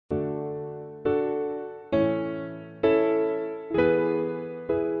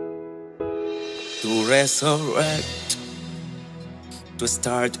resurrect, to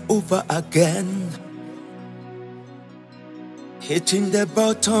start over again. Hitting the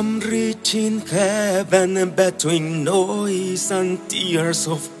bottom, reaching heaven, between noise and tears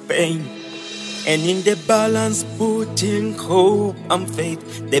of pain. And in the balance, putting hope and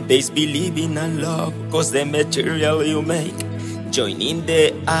faith, the base believing and love, cause the material you make. Joining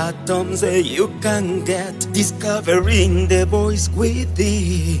the atoms you can get, discovering the voice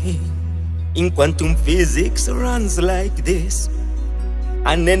within. In quantum physics runs like this: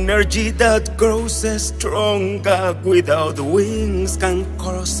 an energy that grows stronger without wings can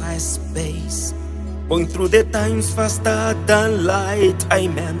cross space. Going through the times faster than light, I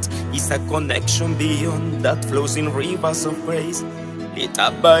meant, is a connection beyond that flows in rivers of grace, lit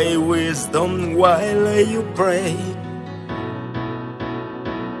up by wisdom while you pray.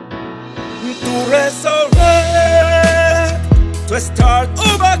 To resurrect, to start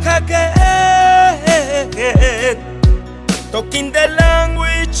over again, talking the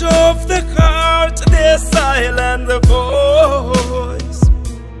language of the heart, the silent voice.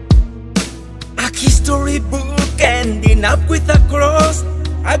 A history book ending up with a cross,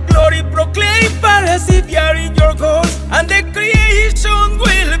 a glory proclaimed, persevere in your cause, and the creation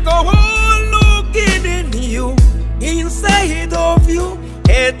will go on looking in you, inside of you,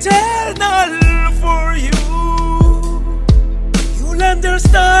 eternal for you. You'll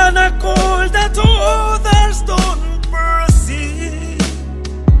understand a call that others don't perceive,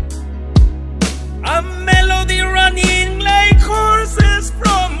 a melody running like horses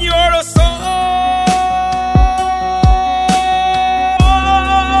from your soul.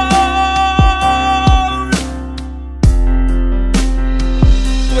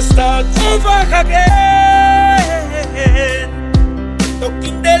 To start over again,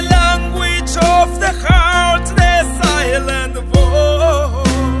 talking the language of the heart, the silent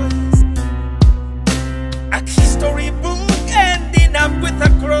voice. A history book ending up with a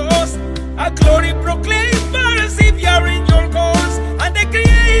cross, a glory proclaimed, persevere in your cause, and the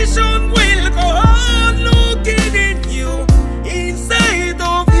creation will go on looking in you, inside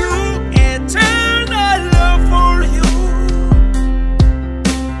of you, eternal love for you.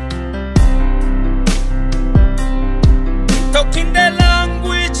 Talking the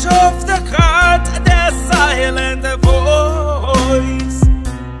language of the heart, the silent voice.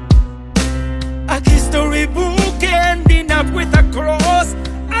 A history book ending up with a cross,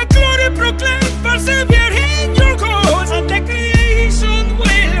 a glory proclaimed, persevere